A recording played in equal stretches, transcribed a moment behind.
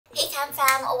Hey Cam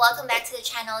fam, welcome back to the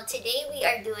channel. Today we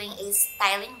are doing a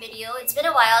styling video. It's been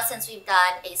a while since we've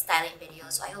done a styling video,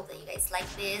 so I hope that you guys like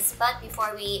this. But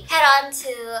before we head on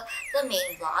to the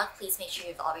main vlog, please make sure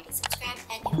you've already subscribed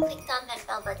and you clicked on that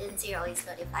bell button so you're always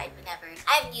notified whenever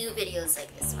I have new videos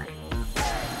like this one.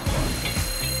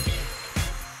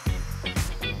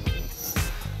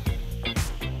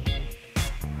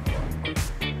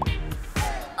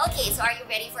 Okay, so are you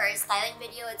ready for our styling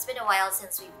video? It's been a while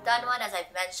since we've done one, as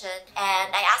I've mentioned, and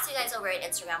I asked you guys over on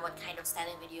Instagram what kind of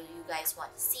styling video you guys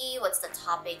want to see, what's the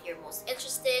topic you're most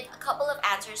interested. A couple of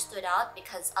answers stood out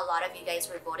because a lot of you guys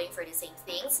were voting for the same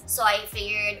things, so I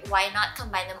figured why not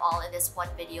combine them all in this one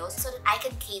video so that I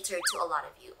can cater to a lot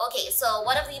of you. Okay, so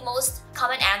one of the most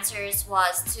common answers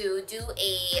was to do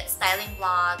a styling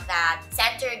vlog that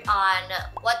centered on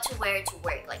what to wear to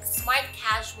work, like smart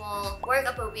casual, work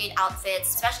appropriate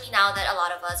outfits, especially now that a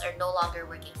lot of us are no longer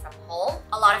working from home.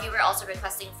 A lot of you were also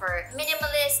requesting for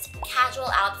minimalist, casual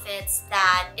outfits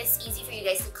that it's easy for you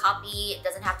guys to copy. It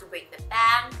doesn't have to break the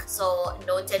bank, so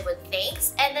noted with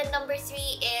thanks. And then number 3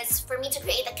 is for me to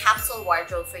create a capsule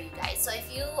wardrobe for you guys. So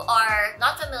if you are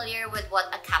not familiar with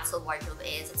what a capsule wardrobe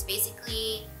is, it's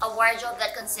basically a wardrobe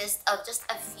that consists of just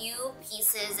a few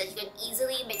pieces that you can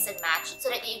easily mix and match so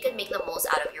that you can make the most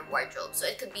out of your wardrobe. So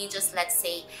it could be just, let's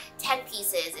say, 10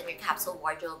 pieces in your capsule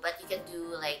wardrobe, but you can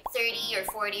do like 30 or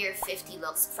 40 or 50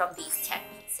 looks from these 10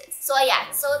 pieces. So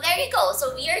yeah, so there you go.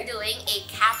 So we are doing a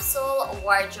capsule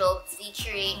wardrobe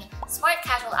featuring smart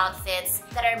casual outfits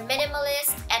that are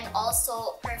minimalist and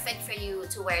also perfect for you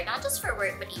to wear, not just for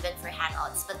work but even for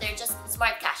hangouts, but they're just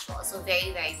smart casual, so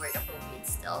very work appropriate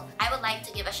still. I would like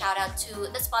to give a shout out to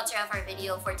the sponsor of our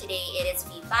video for today. It is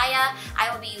Vivaia. I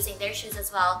will be using their shoes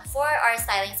as well for our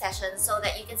styling session so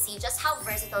that you can see just how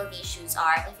versatile these shoes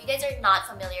are. If you guys are not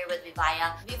familiar with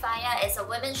Vivaia, Vivaia is a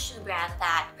women's shoe brand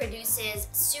that produces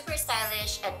super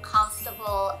stylish and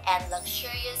comfortable and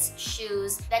luxurious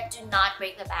shoes that do not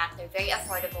break the bank. They're very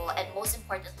affordable, and most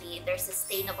importantly, they're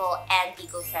sustainable and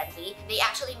eco-friendly. They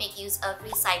actually make use of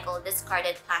recycled,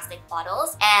 discarded plastic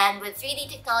bottles, and with 3D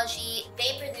technology,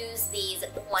 they produce these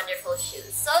wonderful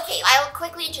shoes. So okay, I will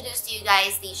quickly introduce to you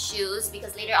guys these shoes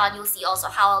because later on you'll see also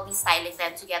how I'll be styling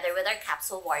them together with our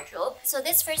capsule wardrobe. So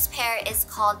this first pair is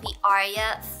called the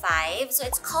Aria 5. So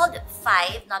it's called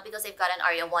 5, not because they've got an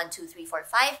Aria 1, 2, 3, 4,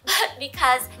 5, but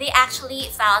because they actually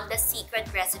found the secret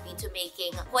recipe to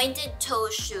making pointed toe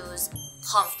shoes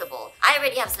comfortable. I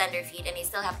already have slender feet and I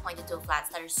still have pointed toe flats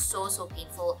that are so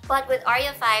painful. But with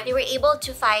Aria 5, they were able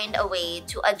to find a way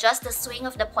to adjust the swing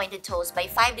of the pointed toes by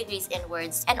 5 degrees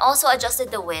inwards and also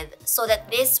adjusted the width so that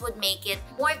this would make it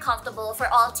more comfortable for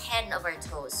all 10 of our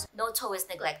toes. No toe is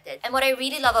neglected. And what I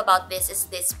really love about this is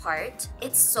this part.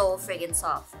 It's so friggin'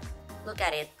 soft. Look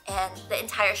at it, and the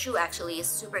entire shoe actually is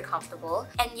super comfortable,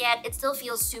 and yet it still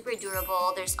feels super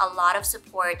durable. There's a lot of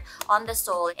support on the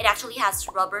sole. It actually has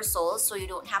rubber soles, so you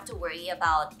don't have to worry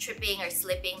about tripping or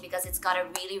slipping because it's got a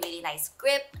really nice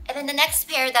grip. And then the next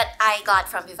pair that I got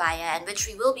from Vivaia, and which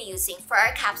we will be using for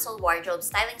our capsule wardrobe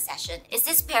styling session, is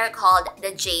this pair called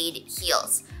the Jade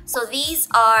Heels. So these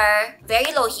are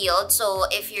very low heeled, so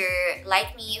if you're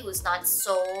like me who's not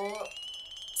so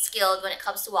skilled when it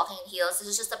comes to walking in heels, this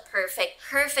is just a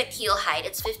perfect heel height.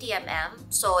 It's 50 mm,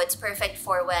 so it's perfect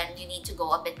for when you need to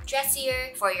go a bit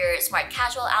dressier for your smart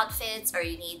casual outfits, or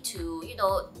you need to, you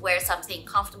know, wear something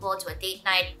comfortable to a date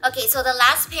night. Okay, so the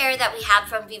last pair that we have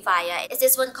from Vivaia is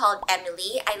this one called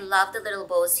Emily. I love the little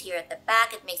bows here at the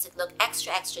back. It makes it look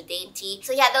extra dainty.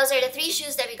 So yeah, those are the 3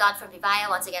 shoes that we got from Vivaia.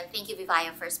 Once again, thank you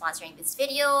Vivaia for sponsoring this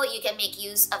video. You can make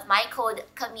use of my code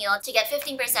Camille to get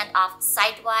 15% off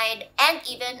site-wide and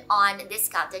even on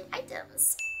discounted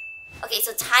items. Okay,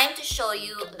 so time to show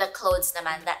you the clothes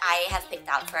naman that I have picked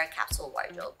out for a capsule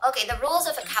wardrobe. Okay, the rules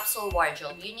of a capsule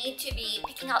wardrobe. You need to be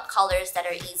picking out colors that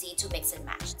are easy to mix and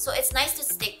match. So it's nice to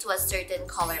stick to a certain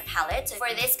color palette. So for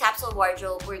this capsule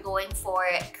wardrobe, we're going for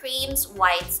creams,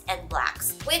 whites, and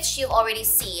blacks, which you've already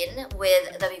seen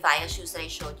with the Vivaia shoes that I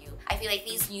showed you. I feel like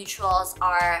these neutrals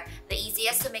are the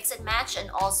easiest to mix and match, and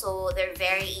also they're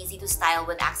very easy to style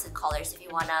with accent colors if you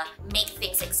want to make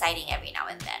things exciting every now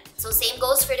and then. So same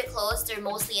goes for the clothes. They're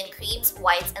mostly in creams,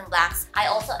 whites, and blacks. I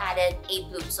also added a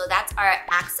blue, so that's our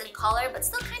accent color, but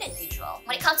still kind of neutral.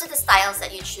 When it comes to the styles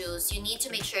that you choose, you need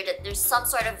to make sure that there's some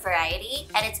sort of variety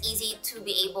and it's easy to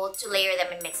be able to layer them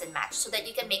and mix and match so that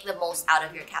you can make the most out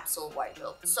of your capsule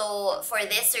wardrobe. So for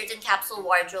this certain capsule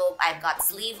wardrobe, I've got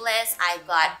sleeveless, I've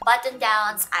got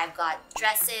button-downs, I've got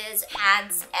dresses,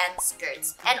 pants, and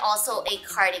skirts, and also a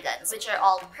cardigans, which are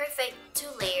all perfect to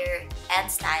layer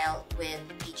and style with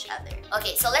each other.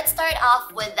 Okay, so let's start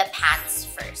off with the pants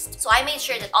first. So I made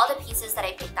sure that all the pieces that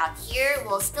I picked out here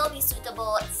will still be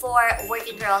suitable for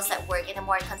working girls that work in a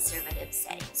more conservative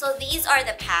setting. So these are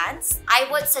the pants. I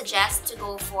would suggest to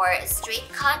go for a straight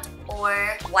cut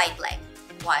or wide leg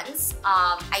ones.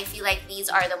 I feel like these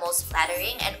are the most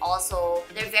flattering, and also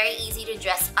they're very easy to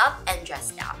dress up and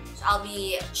dress down. So I'll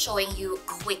be showing you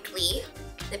quickly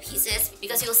the pieces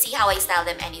because you'll see how I style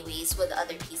them anyways with the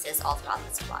other pieces all throughout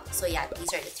this vlog. So yeah,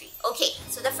 these are the three. Okay,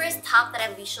 so the first top that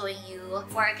I'll be showing you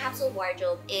for our capsule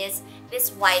wardrobe is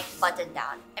this white button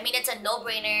down. I mean, it's a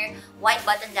no-brainer. White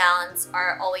button downs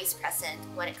are always present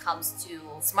when it comes to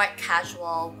smart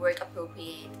casual, work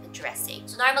appropriate dressing.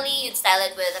 So normally you'd style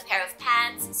it with a pair of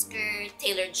pants, skirt,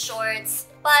 tailored shorts,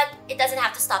 but it doesn't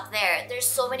have to stop there. There's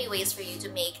so many ways for you to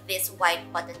make this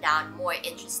white button down more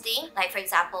interesting. Like for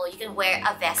example, you can wear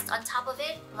a vest on top of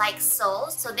it, like so.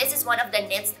 So this is one of the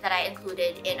knits that I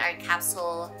included in our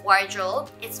capsule wardrobe.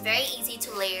 It's very easy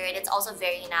to layer it. It's also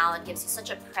very now. It gives you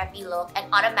such a preppy look,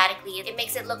 and automatically it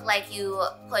makes it look like you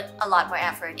put a lot more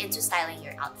effort into styling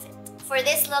your outfit. For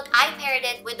this look, I paired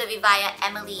it with the Vivaia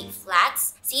Emily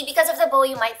flats. See, because of the bow,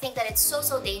 you might think that it's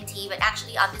so dainty, but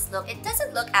actually on this look, it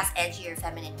doesn't look as edgy or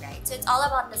feminine, right? So it's all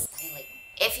about the styling.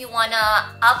 If you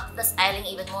wanna up the styling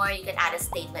even more, you can add a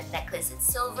statement necklace in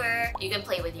silver. You can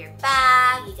play with your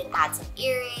bag. You can add some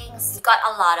earrings. You've got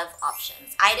a lot of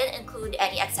options. I didn't include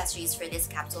any accessories for this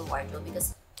capsule wardrobe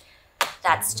because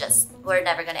that's just, we're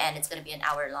never gonna end. It's gonna be an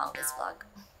hour long, this vlog.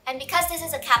 And because this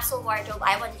is a capsule wardrobe,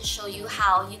 I wanted to show you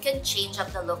how you can change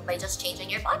up the look by just changing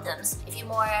your bottoms. If you're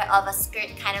more of a skirt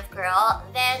kind of girl,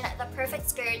 then the perfect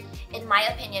skirt, in my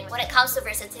opinion, when it comes to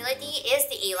versatility, is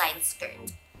the A-line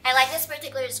skirt. I like this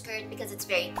particular skirt because it's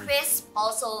very crisp,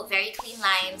 also very clean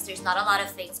lines. There's not a lot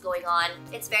of things going on.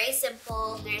 It's very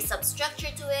simple. There's some structure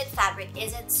to it. Fabric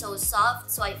isn't so soft,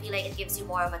 so I feel like it gives you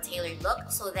more of a tailored look.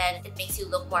 So then it makes you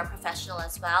look more professional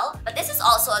as well. But this is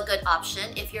also a good option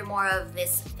if you're more of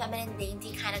this feminine,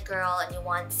 dainty kind of girl and you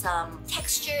want some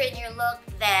texture in your look.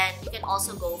 Then you can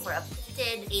also go for a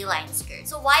pleated A-line skirt.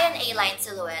 So why an A-line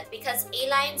silhouette? Because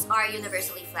A-lines are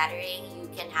universally flattering. You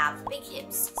can have big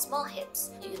hips, small hips.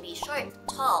 You can be short,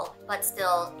 tall, but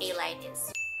still A-line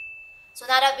is. So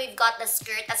now that we've got the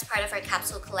skirt as part of our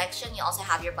capsule collection, you also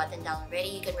have your button down ready.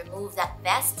 You can remove that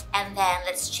vest, and then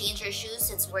let's change your shoes.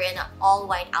 Since we're in an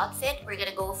all-white outfit, we're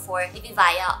gonna go for the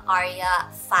Vivaia Aria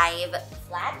 5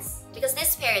 flats. Because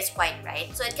this pair is white, right?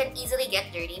 So it can easily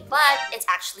get dirty, but it's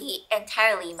actually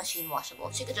entirely machine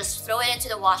washable. So you could just throw it into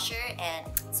the washer and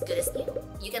it's good as new.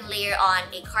 You can layer on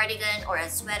a cardigan or a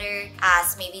sweater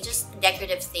as maybe just a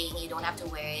decorative thing. You don't have to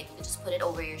wear it. You can just put it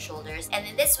over your shoulders. And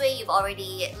in this way, you've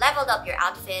already leveled up your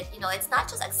outfit. You know, it's not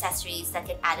just accessories that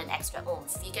can add an extra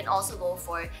oomph. You can also go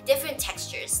for different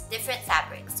textures, different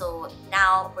fabrics. So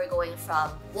now we're going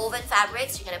from woven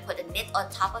fabrics. You're gonna put a knit on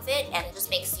top of it, and it just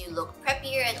makes you look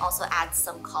preppier and also adds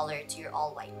some color to your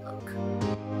all-white look.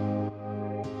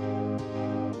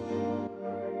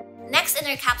 Next in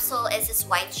our capsule is this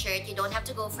white shirt. You don't have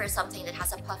to go for something that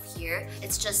has a puff here.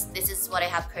 It's just, this is what I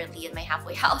have currently in my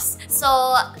halfway house.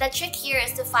 So the trick here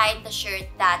is to find the shirt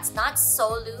that's not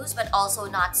so loose but also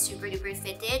not super duper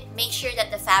fitted. Make sure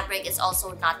that the fabric is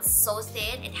also not so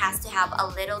thin. It has to have a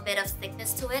little bit of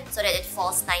thickness to it so that it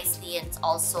falls nicely and it's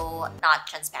also not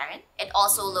transparent. It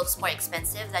also looks more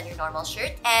expensive than your normal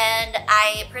shirt. And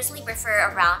I personally prefer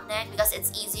a round neck because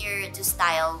it's easier to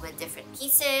style with different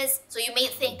pieces. So you may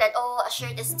think that, oh, a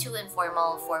shirt is too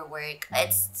informal for work.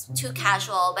 It's too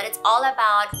casual, but it's all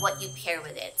about what you pair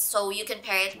with it. So you can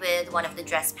pair it with one of the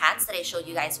dress pants that I showed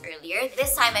you guys earlier.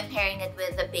 This time I'm pairing it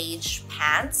with the beige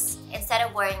pants. Instead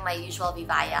of wearing my usual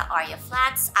Vivaia Aria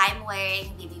flats, I'm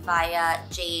wearing the Vivaia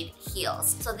Jade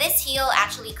heels. So this heel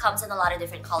actually comes in a lot of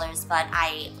different colors, but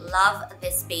I love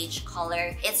this beige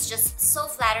color. It's just so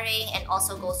flattering and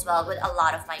also goes well with a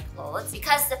lot of my clothes.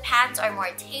 Because the pants are more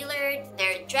tailored,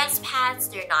 they're dress pants,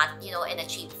 they're not, you know, in a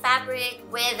cheap fabric.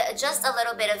 With just a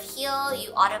little bit of heel,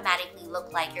 you automatically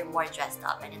look like you're more dressed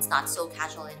up and it's not so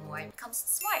casual anymore. It becomes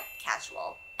smart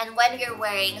casual. And when you're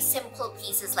wearing simple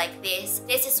pieces like this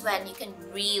is when you can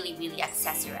really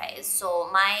accessorize. So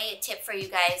my tip for you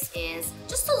guys is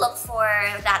just to look for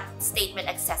that statement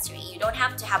accessory. You don't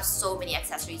have to have so many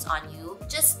accessories on you.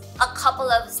 Just a couple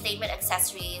of statement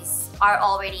accessories are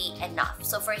already enough.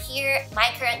 So for here,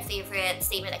 my current favorite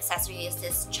statement accessory is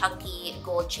this chunky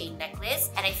gold chain necklace.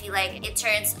 And I feel like it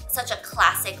turns such a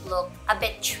classic look a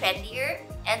bit trendier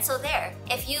And so there.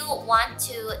 If you want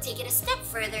to take it a step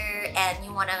further and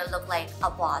you want to look like a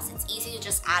boss, it's easy to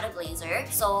just add a blazer.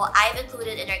 So I've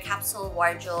included in our capsule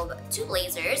wardrobe 2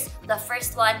 blazers. The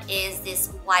first one is this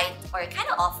white or kind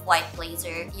of off-white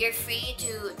blazer. You're free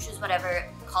to choose whatever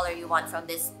color you want from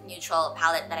this neutral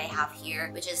palette that I have here,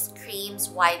 which is creams,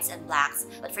 whites, and blacks.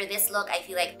 But for this look, I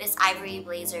feel like this ivory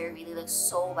blazer really looks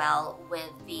so well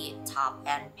with the top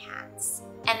and pants.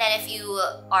 And then if you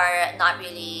are not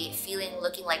really feeling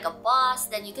looking like a boss,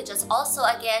 then you could just also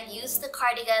again use the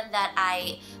cardigan that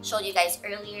I showed you guys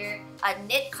earlier. A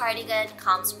knit cardigan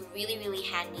comes really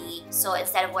handy. So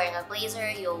instead of wearing a blazer,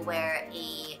 you'll wear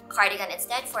a cardigan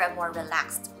instead for a more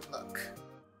relaxed look.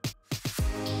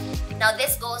 Now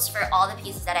this goes for all the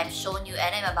pieces that I've shown you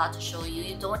and I'm about to show you.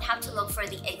 You don't have to look for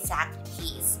the exact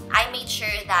piece. I made sure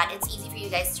that it's easy for you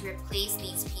guys to replace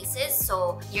these pieces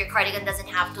so your cardigan doesn't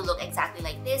have to look exactly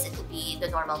like this. It could be the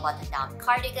normal button-down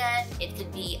cardigan. It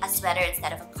could be a sweater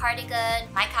instead of a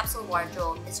cardigan. My capsule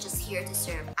wardrobe is just here to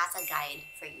serve as a guide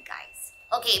for you guys.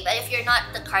 Okay, but if you're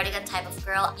not the cardigan type of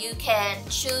girl, you can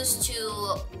choose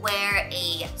to wear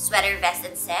a sweater vest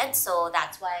instead. So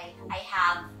that's why I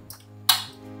have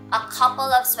a couple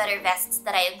of sweater vests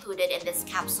that I included in this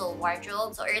capsule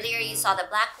wardrobe. So earlier you saw the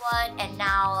black one, and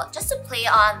now just to play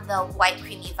on the white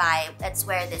creamy vibe, let's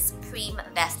wear this cream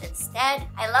vest instead.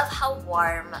 I love how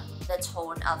warm the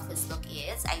tone of this look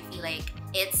is. I feel like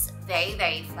it's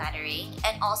very flattering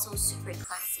and also super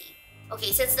classy.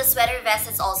 Okay, since the sweater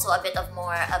vest is also a bit of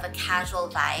more of a casual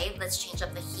vibe, let's change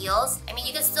up the heels. I mean,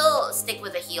 you can still stick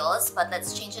with the heels, but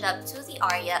let's change it up to the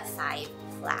Aria 5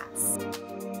 flats.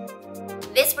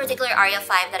 This particular Aria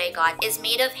 5 that I got is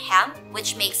made of hemp,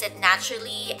 which makes it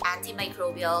naturally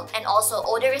antimicrobial and also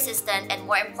odor resistant, and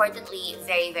more importantly,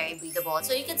 very breathable.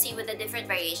 So you can see with the different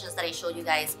variations that I showed you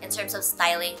guys in terms of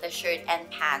styling the shirt and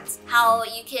pants, how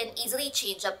you can easily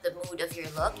change up the mood of your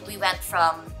look. We went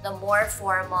from the more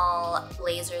formal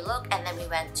blazer look, and then we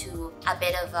went to a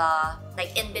bit of a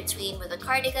like in between with the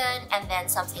cardigan, and then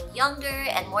something younger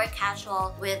and more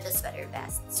casual with the sweater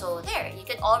vest. So there, you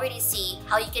can already see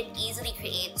how you can easily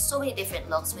create so many different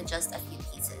looks with just a few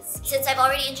pieces. Since I've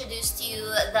already introduced to you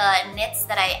the knits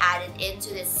that I added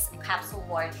into this capsule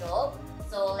wardrobe,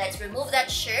 so let's remove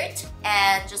that shirt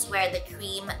and just wear the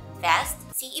cream vest.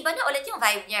 See, iba na ulit yung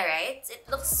vibe niya, right? It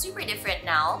looks super different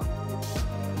now.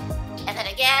 And then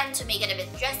again, to make it a bit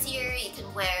dressier, you can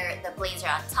wear the blazer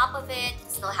on top of it,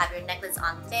 still have your necklace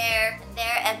on there,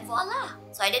 and voila!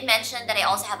 So I did mention that I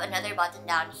also have another button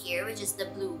down here, which is the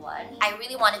blue one. I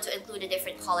really wanted to include a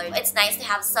different color. It's nice to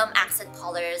have some accent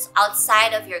colors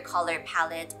outside of your color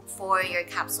palette for your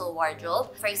capsule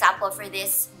wardrobe. For example, for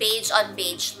this beige on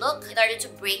beige look, in order to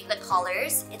break the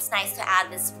colors, it's nice to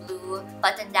add this blue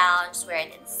button down, just wear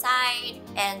it inside,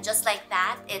 and just like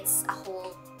that, it's a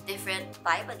whole different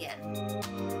vibe again.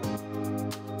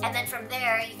 And then from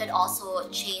there, you can also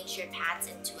change your pants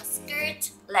into a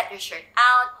skirt, let your shirt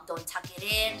out, don't tuck it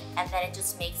in, and then it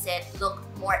just makes it look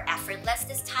more effortless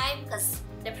this time, because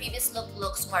the previous look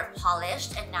looks more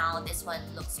polished and now this one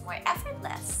looks more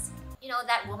effortless. You know,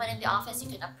 that woman in the office you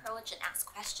can approach and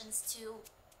ask questions to,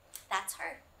 that's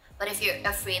her. But if you're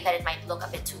afraid that it might look a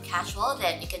bit too casual,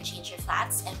 then you can change your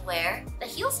flats and wear the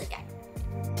heels again.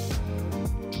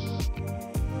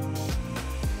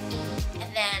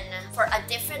 And then for a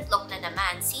different look na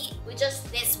naman, see, with just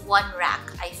this one rack,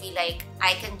 I feel like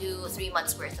I can do 3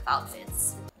 months worth of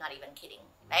outfits. Not even kidding.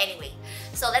 But anyway,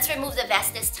 so let's remove the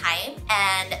vest this time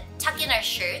and tuck in our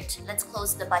shirt. Let's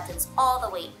close the buttons all the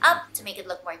way up to make it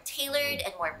look more tailored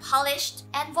and more polished.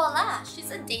 And voila!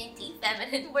 She's a dainty,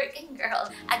 feminine working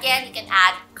girl. Again, you can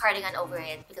add cardigan over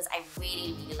it because I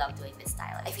really love doing this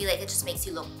style. I feel like it just makes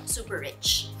you look super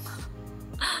rich.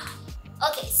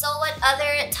 Okay, so what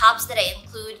other tops did I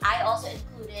include? I also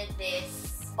included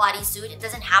this bodysuit. It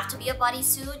doesn't have to be a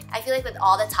bodysuit. I feel like with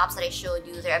all the tops that I showed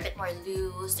you, they're a bit more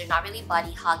loose, they're not really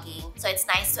body hugging. So it's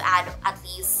nice to add at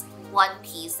least one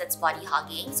piece that's body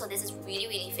hugging. So this is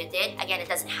really fitted. Again, it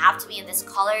doesn't have to be in this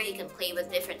color. You can play with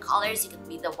different colors. You can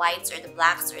be the whites or the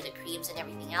blacks or the creams and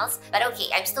everything else. But okay,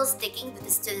 I'm still sticking to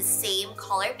the same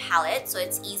color palette, so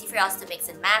it's easy for us to mix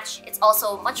and match. It's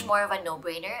also much more of a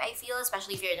no-brainer, I feel,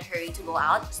 especially if you're in a hurry to go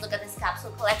out. Just look at this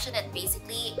capsule collection and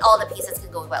basically all the pieces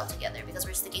can go well together because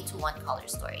we're sticking to one color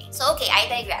story. So okay, I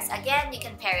digress. Again, you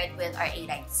can pair it with our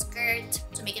A-line skirt.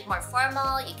 To make it more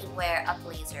formal, you can wear a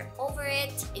blazer over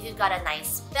it. If you've got a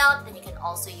nice belt, then you can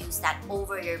also use that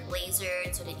over your blazer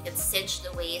so that you can cinch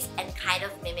the waist and kind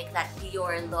of mimic that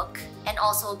Dior look and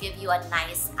also give you a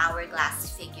nice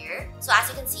hourglass figure. So as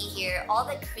you can see here, all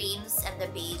the creams and the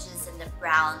beiges and the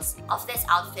browns of this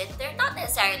outfit, they're not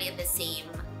necessarily in the same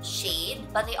shade,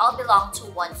 but they all belong to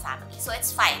one family. So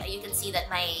it's fine. You can see that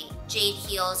my jade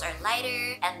heels are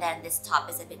lighter, and then this top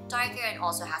is a bit darker and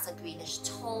also has a greenish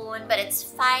tone, but it's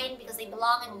fine because they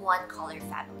belong in one color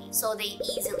family. So they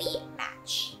easily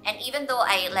match. And even though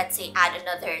I, let's say, add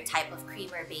another type of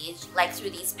creamer beige, like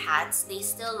through these pants, they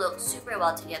still look super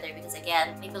well together because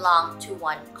again, they belong to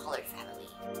one color family.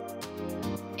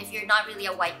 If you're not really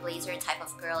a white blazer type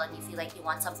of girl and you feel like you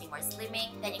want something more slimming,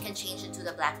 then you can change it to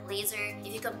the black blazer.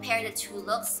 If you compare the two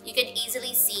looks, you can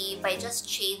easily see by just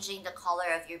changing the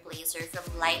color of your blazer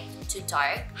from light to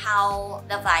dark how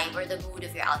the vibe or the mood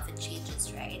of your outfit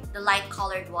changes, right? The light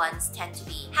colored ones tend to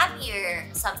be happier,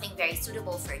 something very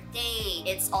suitable for day.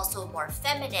 It's also more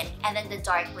feminine. And then the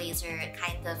dark blazer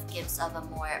kind of gives of a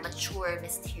more mature,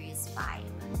 mysterious vibe.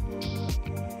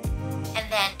 And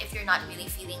then if you're not really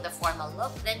feeling the formal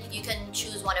look, then you can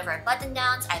choose one of our button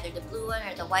downs, either the blue one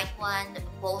or the white one.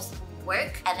 Both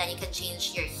work. And then you can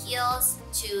change your heels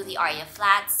to the Aria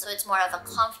flats, so it's more of a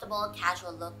comfortable,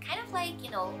 casual look, kind of like,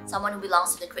 you know, someone who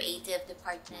belongs to the creative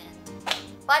department.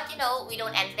 But you know, we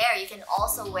don't end there. You can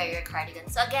also wear your cardigan.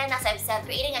 So again, as I've said,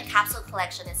 creating a capsule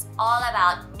collection is all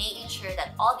about making sure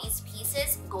that all these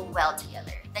pieces go well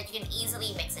together, that you can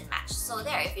easily mix and match. So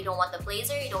there, if you don't want the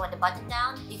blazer, you don't want the button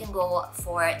down, you can go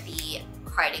for the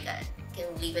cardigan. You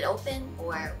can leave it open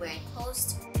or wear it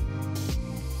closed.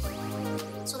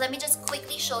 So let me just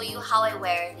quickly show you how I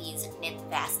wear these knit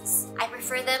vests. I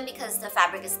prefer them because the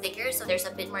fabric is thicker, so there's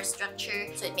a bit more structure,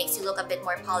 so it makes you look a bit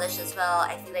more polished as well.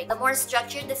 I feel like the more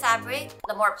structured the fabric,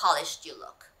 the more polished you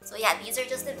look. So yeah, these are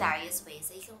just the various ways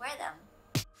that you can wear them.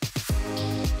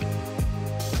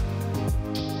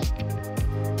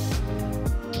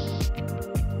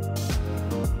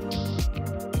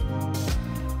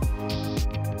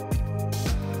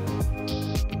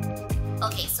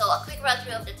 Okay, so a quick run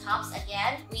through of the tops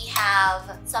again. We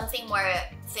have something more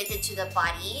fitted to the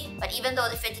body, but even though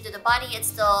they fitted to the body, it's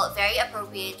still very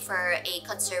appropriate for a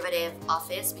conservative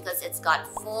office because it's got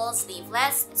full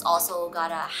sleeveless. It's also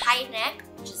got a high neck,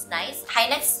 which is nice. High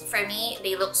necks, for me,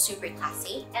 they look super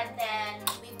classy. And then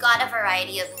we've got a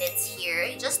variety of knits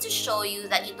here just to show you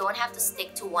that you don't have to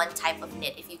stick to one type of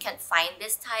knit. If you can't find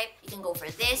this type, you can go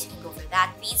for this, you can go for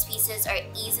that. These pieces are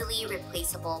easily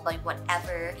replaceable by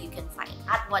whatever you can find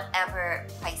at whatever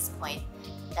price point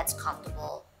that's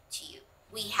comfortable to you.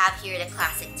 We have here the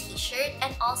classic t-shirt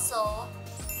and also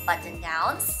button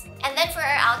downs. And then for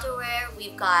our outerwear,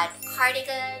 we've got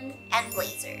cardigan and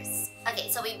blazers. Okay,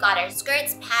 so we've got our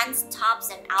skirts, pants,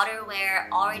 tops, and outerwear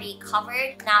already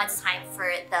covered. Now it's time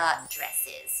for the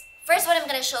dresses. First one I'm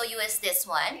going to show you is this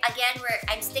one. Again,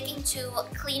 I'm sticking to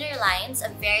cleaner lines, a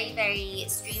very, very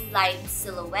streamlined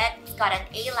silhouette. It's got an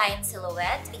A-line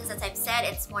silhouette because, as I've said,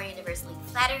 it's more universally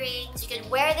flattering. So you can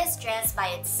wear this dress by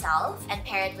itself and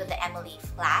pair it with the Emily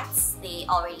flats. They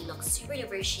already look super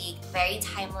duper chic, very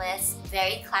timeless,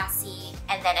 very classy.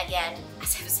 And then again,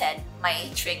 as I've said, my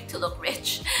trick to look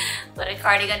rich. Put a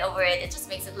cardigan over it, it just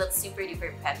makes it look super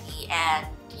duper preppy. And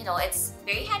you know, it's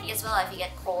very handy as well if you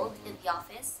get cold in the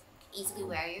office. Easily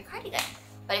wear your cardigan.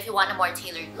 But if you want a more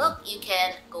tailored look, you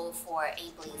can go for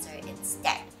a blazer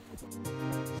instead.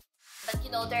 But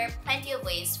you know, there are plenty of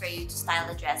ways for you to style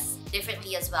a dress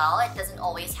differently as well. It doesn't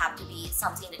always have to be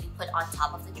something that you put on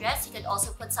top of the dress. You could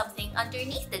also put something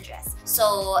underneath the dress.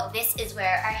 So this is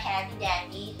where our handy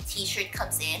dandy t-shirt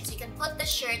comes in. So you can put the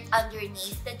shirt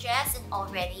underneath the dress and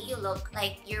already you look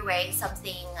like you're wearing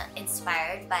something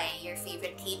inspired by your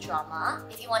favorite K-drama.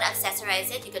 If you want to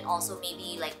accessorize it, you can also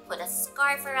maybe like put a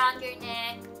scarf around your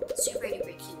neck. Super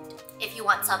duper cute. If you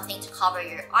want something to cover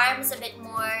your arms a bit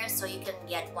more, so you can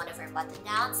get one of our button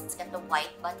downs. It's got the white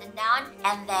button down,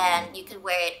 and then you can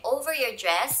wear it over your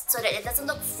dress so that it doesn't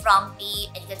look frumpy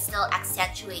and you can still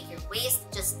accentuate your waist.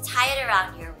 Just tie it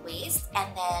around your waist and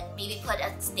then maybe put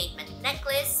a statement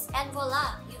necklace, and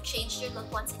voila, you've changed your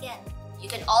look once again. You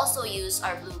can also use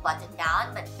our blue button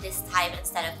down, but this time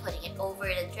instead of putting it over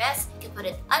the dress, you can put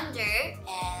it under,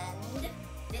 and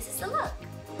this is the look.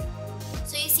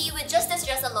 So you see, with just this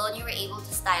dress alone, you were able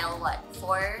to style what?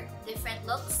 4 different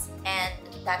looks? And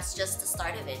that's just the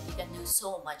start of it. You can do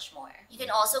so much more. You can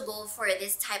also go for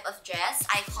this type of dress.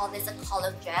 I call this a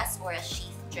column dress or a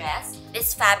sheath dress.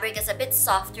 This fabric is a bit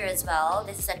softer as well.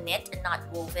 This is a knit and not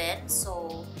woven,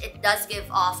 so it does give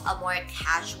off a more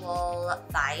casual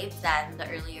vibe than the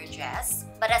earlier dress.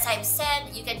 But as I've said,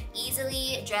 you can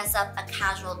easily dress up a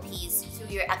casual piece through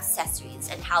your accessories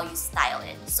and how you style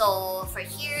it. So for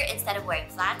here, instead of wearing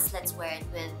flats, let's wear it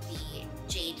with the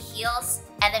jade heels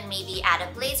and then maybe add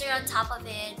a blazer on top of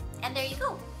it, and there you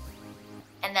go.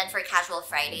 And then for casual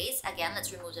Fridays, again,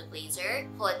 let's remove the blazer,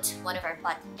 put one of our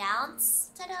button downs.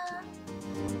 Ta-da!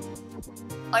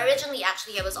 Originally,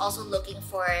 actually, I was also looking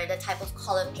for the type of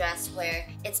column dress where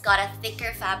it's got a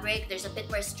thicker fabric, there's a bit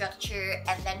more structure,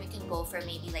 and then we can go for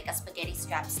maybe like a spaghetti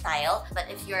strap style. But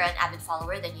if you're an avid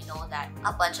follower, then you know that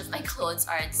a bunch of my clothes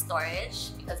are in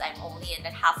storage because I'm only in a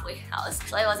halfway house,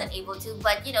 so I wasn't able to.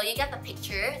 But you know, you get the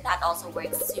picture. That also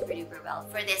works super duper well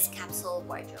for this capsule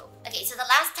wardrobe. Okay, so the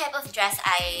last type of dress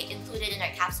I included in our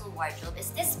capsule wardrobe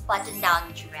is this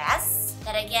button-down dress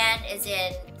that again is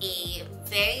in a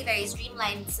very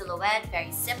streamlined silhouette,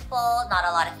 very simple, not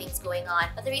a lot of things going on.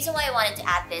 But the reason why I wanted to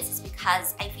add this is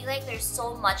because I feel like there's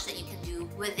so much that you can do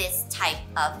with this type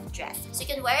of dress. So you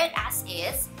can wear it as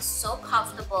is, so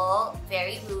comfortable,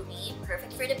 very roomy,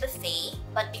 perfect for the buffet.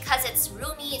 But because it's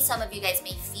roomy, some of you guys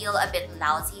may feel a bit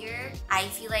lousier. I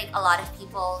feel like a lot of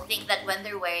people think that when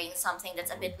they're wearing something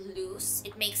that's a bit loose,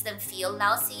 it makes them feel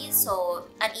lousy. So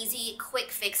an easy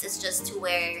quick fix is just to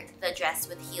wear the dress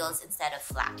with heels instead of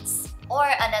flats. Or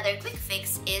another quick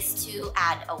fix is to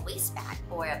add a waistband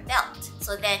or a belt.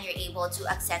 So then you're able to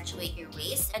accentuate your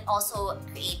waist and also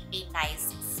create a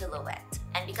nice silhouette.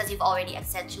 And because you've already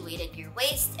accentuated your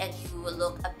waist and you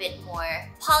look a bit more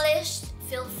polished,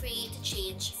 feel free to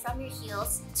change from your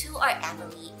heels to our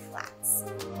Emily flats.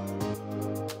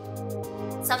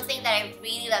 Something that I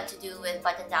really love to do with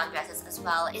button-down dresses as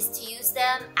well is to use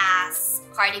them as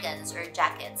cardigans or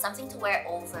jackets, something to wear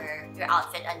over your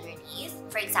outfit underneath.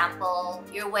 For example,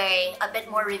 you're wearing a bit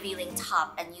more revealing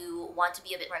top and you want to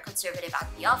be a bit more conservative at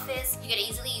the office, you can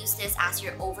easily use this as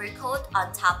your overcoat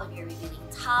on top of your revealing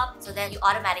top, so then you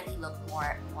automatically look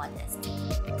more modest.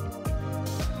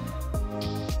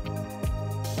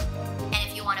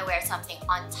 Want to wear something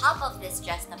on top of this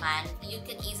dress naman, you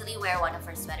can easily wear one of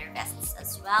her sweater vests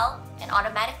as well, and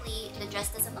automatically the dress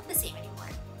doesn't look the same anymore.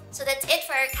 So that's it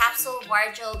for our capsule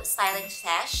wardrobe styling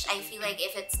sesh. I feel like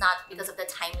if it's not because of the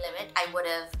time limit, I would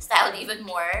have styled even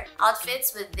more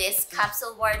outfits with this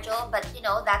capsule wardrobe. But you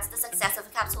know, that's the success of a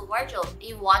capsule wardrobe.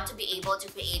 You want to be able to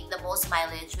create the most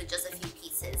mileage with just a few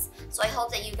pieces. So I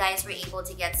hope that you guys were able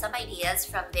to get some ideas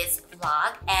from this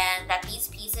vlog and that these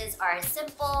pieces are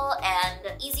simple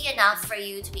and easy enough for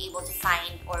you to be able to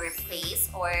find or replace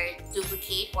or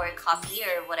duplicate or copy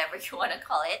or whatever you want to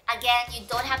call it. Again, you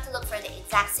don't have to look for the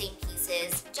exact same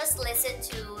pieces. Just listen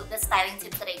to the styling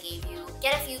tips that I gave you,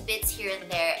 get a few bits here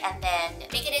and there, and then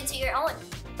make it into your own.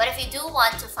 But if you do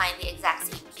want to find the exact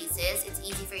same pieces, it's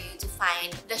easy for you to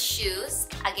find the shoes.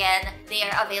 Again, they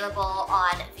are available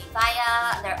on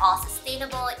Vivaia. They're all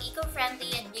sustainable,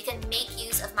 eco-friendly, and you can make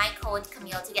use of my code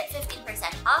Camille to get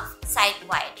 15% off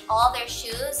site-wide. All their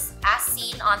shoes, as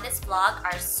seen on this vlog,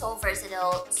 are so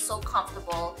versatile, so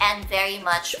comfortable, and very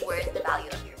much worth the value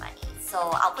of your money. So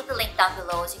I'll put the link down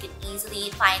below so you can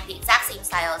easily find the exact same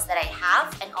styles that I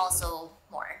have and also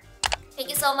more. Thank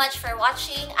you so much for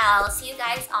watching. I'll see you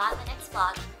guys on the next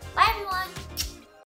vlog. Bye everyone!